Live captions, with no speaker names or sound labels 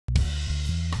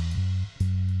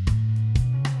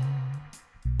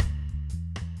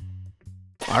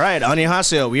Alright,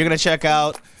 안녕하세요. We're gonna check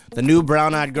out the new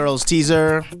Brown Eyed Girls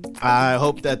teaser. I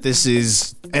hope that this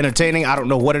is entertaining. I don't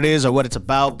know what it is or what it's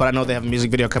about, but I know they have a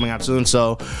music video coming out soon,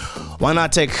 so why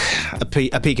not take a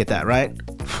peek at that, right?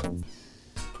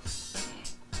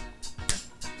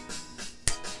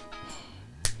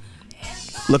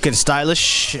 Looking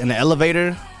stylish in the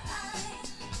elevator.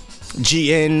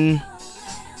 GN.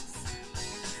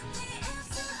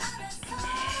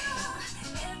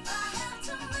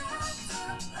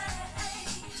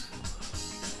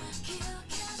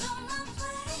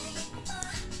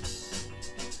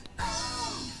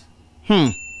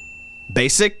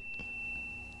 Basic.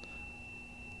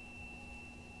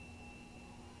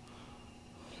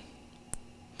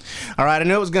 Alright, I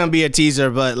knew it was gonna be a teaser,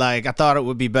 but like I thought it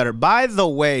would be better. By the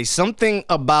way, something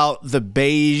about the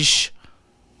beige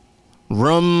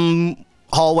room,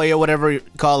 hallway, or whatever you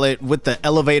call it, with the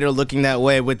elevator looking that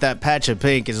way with that patch of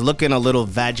pink is looking a little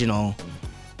vaginal,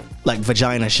 like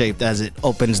vagina shaped as it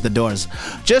opens the doors.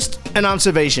 Just an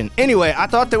observation. Anyway, I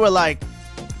thought there were like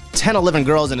 10, 11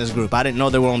 girls in this group. I didn't know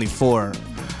there were only 4.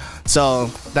 So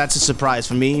that's a surprise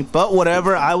for me, but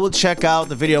whatever. I will check out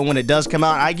the video when it does come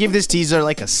out. I give this teaser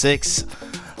like a 6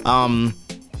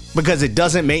 because it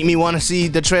doesn't make me want to see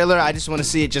the trailer. I just want to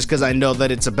see it just because I know that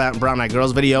it's a Brown Eyed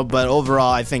Girls video. But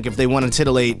overall, I think if they want to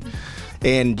titillate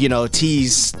and, you know,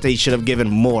 tease, they should have given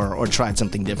more or tried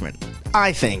something different,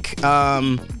 I think.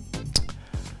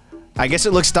 I guess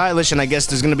it looks stylish, and I guess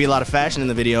there's gonna be a lot of fashion in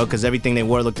the video because everything they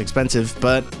wore looked expensive,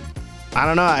 but I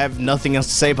don't know. I have nothing else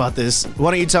to say about this. Why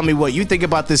don't you tell me what you think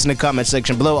about this in the comment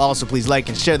section below. Also, please like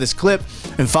and share this clip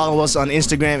and follow us on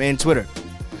Instagram and Twitter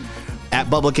at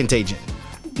 @BubbleContagion.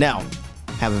 Now,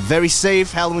 have a very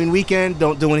safe Halloween weekend.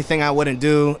 Don't do anything I wouldn't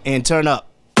do, and turn up.